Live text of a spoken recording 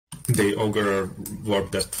The ogre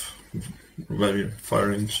warp depth very far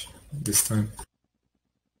range this time.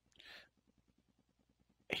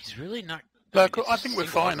 He's really not... Look, I think we're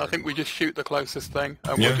fine. I think we just shoot the closest thing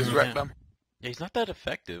and we'll just wreck them. Yeah, he's not that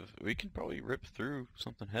effective. We can probably rip through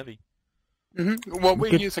something heavy. Well,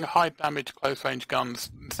 we're using high damage close range guns.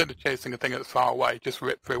 Instead of chasing a thing that's far away, just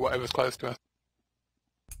rip through whatever's close to us.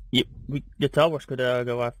 Yeah, the towers could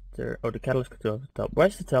go after, or the catalyst could go after the top.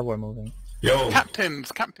 Where's the tower moving? Yo!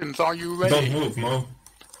 Captains, are you ready? Don't move, Mo.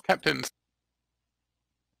 Captains.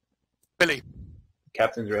 Billy.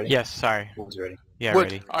 Captain's ready? Yes, sorry. Wood's ready. Yeah,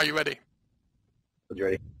 Wood, ready. are you ready? Wood's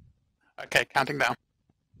ready. Okay, counting down.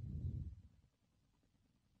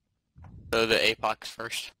 The APOCs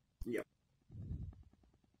first. Yep.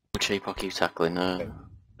 Which APOC are you tackling? The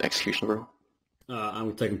execution bro?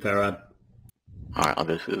 I'm taking Parad. Alright, I'll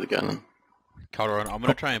go through it again then. Calderon, I'm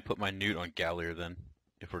gonna try and put my newt on Gallier then,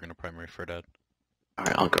 if we're gonna primary for that.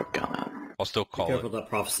 Alright, I'll go Gallier. I'll still call Be careful it. of that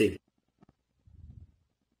prophecy.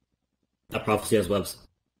 That prophecy has webs.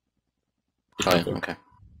 Oh yeah, okay.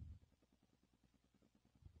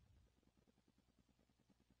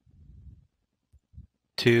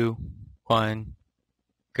 Two, one,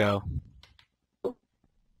 go.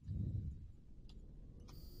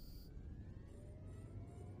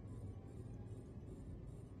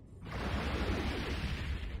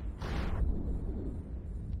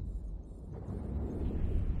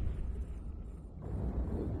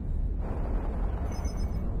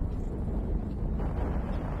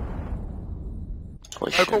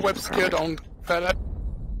 Local web secured on Fed.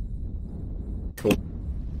 Cool.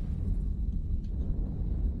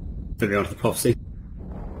 Moving on to the prophecy.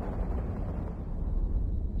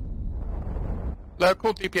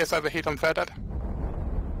 Local DPS overheat on Fed.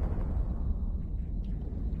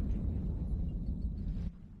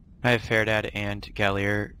 I have Fairdad and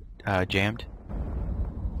Gallier jammed.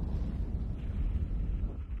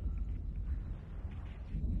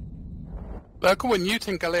 Local, we're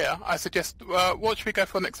muting Galea. I suggest, what should we go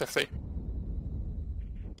for next FC?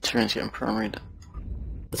 Tyrion's getting primaried.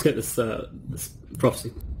 Let's get this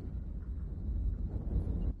prophecy.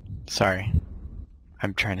 Sorry.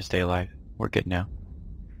 I'm trying to stay alive. We're good now.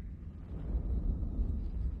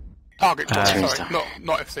 Target, sorry, sorry.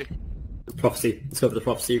 not FC. Prophecy. Let's go for the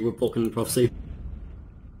prophecy. We're bulking the prophecy.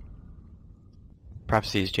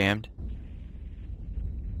 Prophecy is jammed.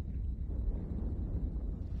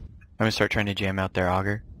 I'm gonna start trying to jam out their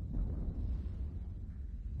auger.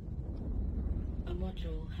 A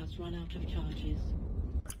module has run out of charges.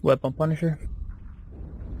 Weapon Punisher.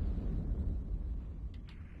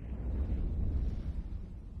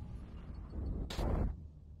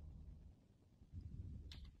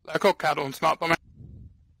 Local cattle and smart bomber.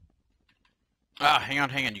 Ah, hang on.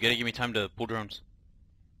 You gotta give me time to pull drones.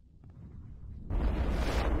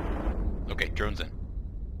 Okay, drones in.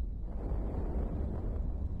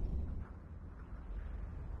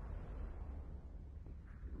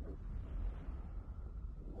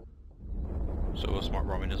 So a smart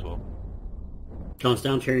roaming as well. Counts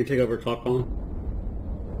down. Tyrion, take over clock bomb.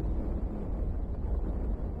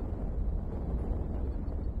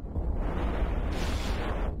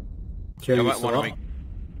 You Tyrion might still want to up. make.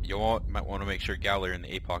 Might want to make sure Gallier and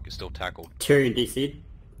the APOC is still tackled. Tyrion DC'd.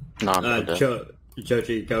 No, I'm not dead.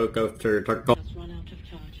 Joji, go to target bomb. Has run out of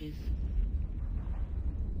charges.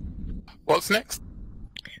 What's next?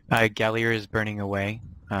 Gallier is burning away.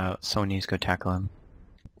 Someone needs to go tackle him.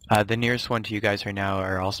 The nearest one to you guys right now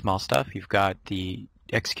are all small stuff. You've got the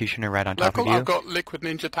Executioner right on top Local, of you. I've got Liquid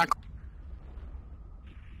Ninja tackle.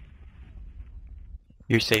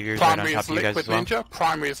 Your Savior is right on Primary top is of you guys Liquid as well. Ninja.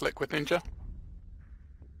 Primary is Liquid Ninja.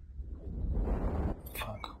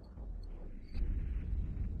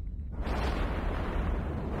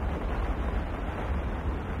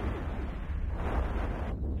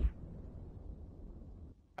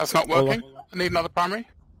 That's not working. I need another primary.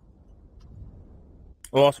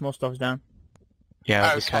 All small stuff's down.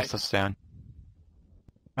 Yeah, the small Okay. stuff's down.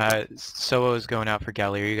 Soho is going out for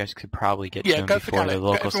Gallier. You guys could probably get to Yeah, him go for before the Gallet.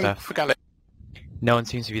 local Everyone stuff. for Gallet. No one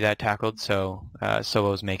seems to be that tackled, so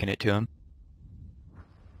Soho's making it to him.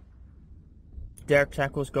 Derek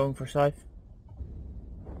tackle's going for Scythe.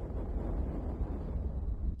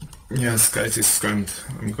 Yes, guys, it's scrammed.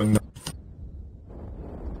 I'm going down.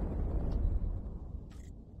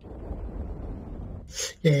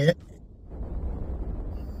 Yeah.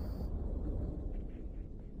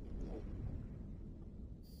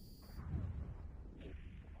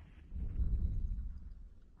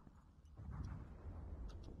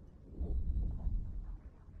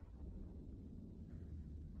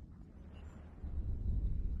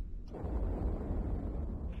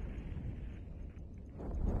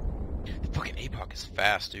 APOC is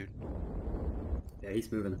fast, dude. Yeah,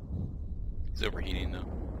 he's moving. He's overheating though.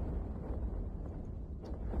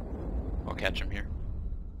 I'll catch him here.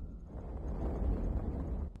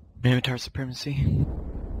 Minotaur supremacy.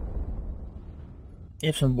 You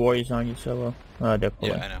have some warriors on you, Solo. They're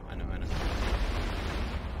pulling. Yeah,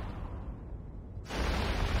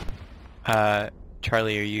 I know.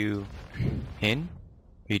 Charlie, are you in?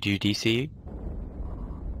 Or do you DC?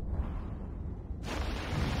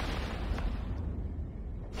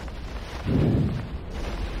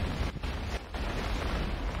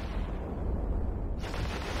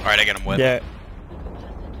 Alright, I got him webbed. Yeah.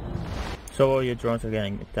 So all your drones are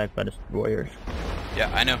getting attacked by the warriors.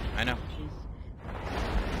 Yeah, I know.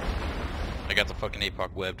 I got the fucking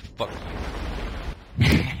APOC webbed. Fuck you.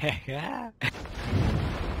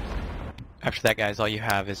 After that, guys, all you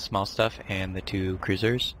have is small stuff and the 2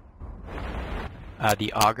 cruisers.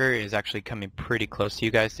 The auger is actually coming pretty close to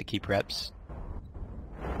you guys to keep reps.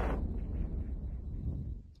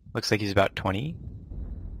 Looks like he's about 20.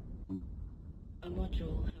 A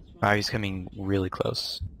module has Wow, he's coming really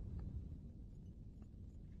close.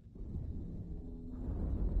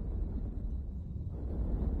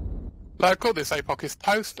 Local, this APOC is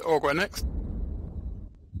toast. Augur next.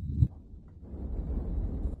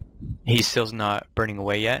 He's still not burning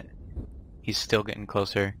away yet. He's still getting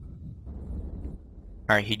closer.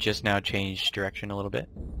 Alright, he just now changed direction a little bit.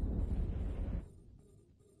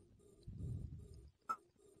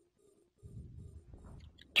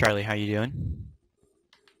 Charlie, how you doing?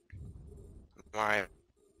 Alright.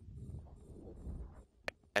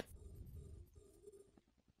 I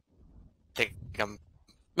think I'm...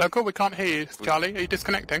 Local, we can't hear you. Charlie, are you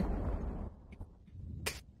disconnecting?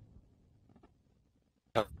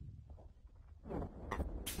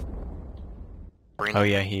 Oh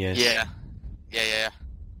yeah, he is. Yeah.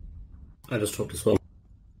 I just talked as well.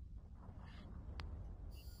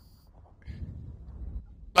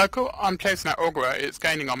 Local, I'm chasing that Augur. It's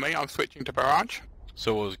gaining on me. I'm switching to barrage.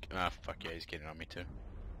 So was fuck yeah, he's getting on me too.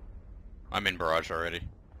 I'm in barrage already.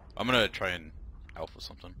 I'm gonna try and alpha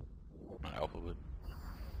something. Not alpha, but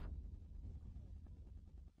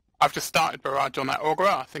I've just started barrage on that Augur.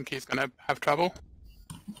 I think he's going to have trouble.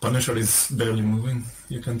 Punisher is barely moving.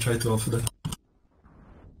 You can try to alpha that.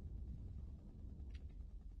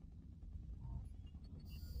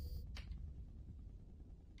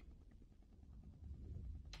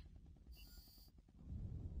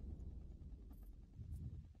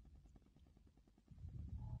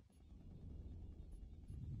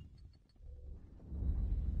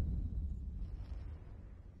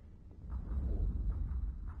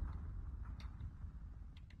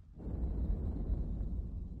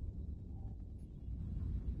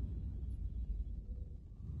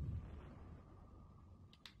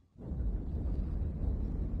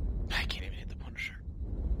 I can't even hit the Punisher.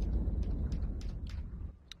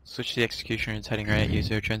 Switch to the Executioner, it's heading right at you,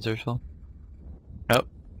 0 transversal. Oh,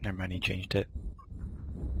 never mind, he changed it.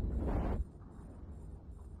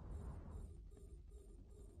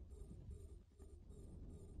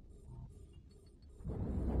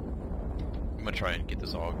 I'm gonna try and get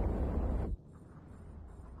this AUG.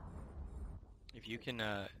 If you can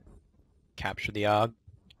capture the AUG,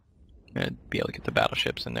 be able to get the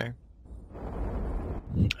battleships in there.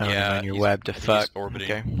 Yeah, on your he's- web to he's fuck.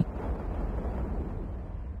 orbiting. Okay.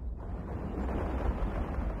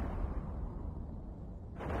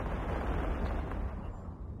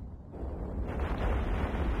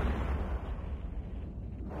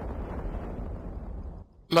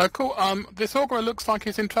 Local, this Augur looks like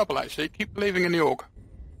he's in trouble, actually. Keep believing in the Aug.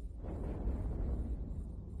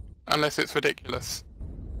 Unless it's ridiculous.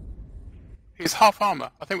 He's half armor.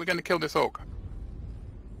 I think we're going to kill this Aug.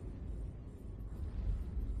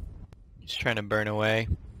 He's trying to burn away.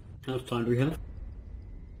 How much time do we have?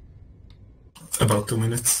 About 2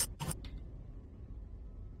 minutes.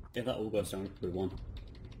 If that all goes down, we won.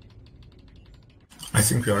 I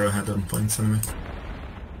think we are ahead on points anyway.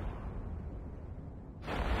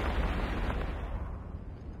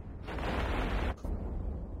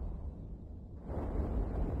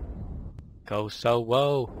 Go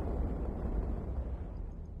solo.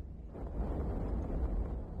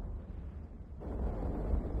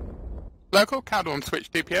 Local, Caldorn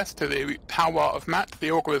switch DPS to the tower of Matt.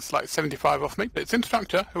 The Augur is like 75 off me, but it's in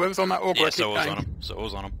structure. Whoever's on that Augur, Yeah, keep so was going. on him. So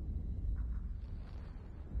was on him.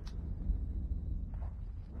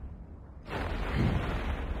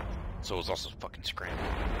 So was also fucking scrambling.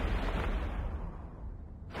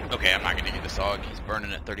 Okay, I'm not gonna get this AUG. He's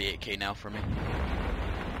burning at 38k now for me.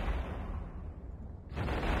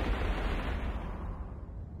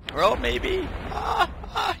 Well, maybe.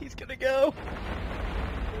 He's gonna go.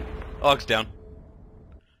 Og's down.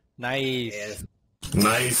 Nice. Yes.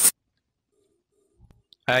 Nice.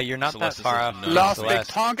 You're not Celestis that far is off.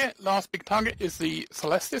 nice. Last big target is the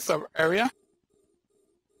Celestis area.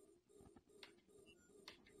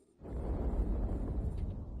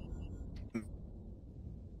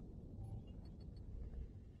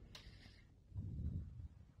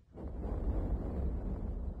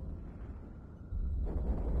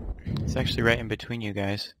 It's actually right in between you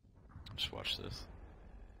guys. Just watch this.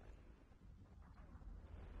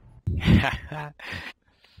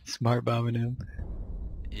 Smart bombing him.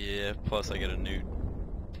 Yeah, plus I get a nude.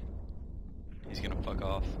 He's gonna fuck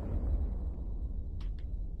off.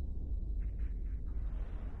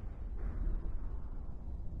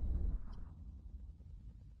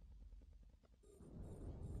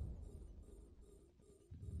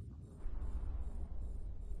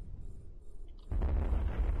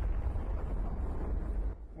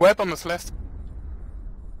 Web on the Celeste.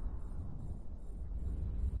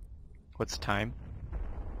 What's time?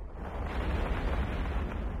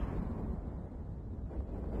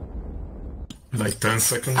 Like 10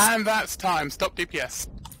 seconds. And that's time. Stop DPS.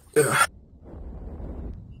 Yeah.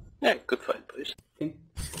 Yeah, good fight, boys. I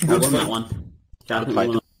Good won that fight. one. Chad, I think Good we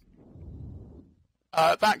won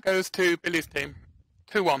That goes to Billy's team.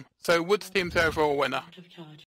 2-1. So Wood's team's overall winner. Out of charge.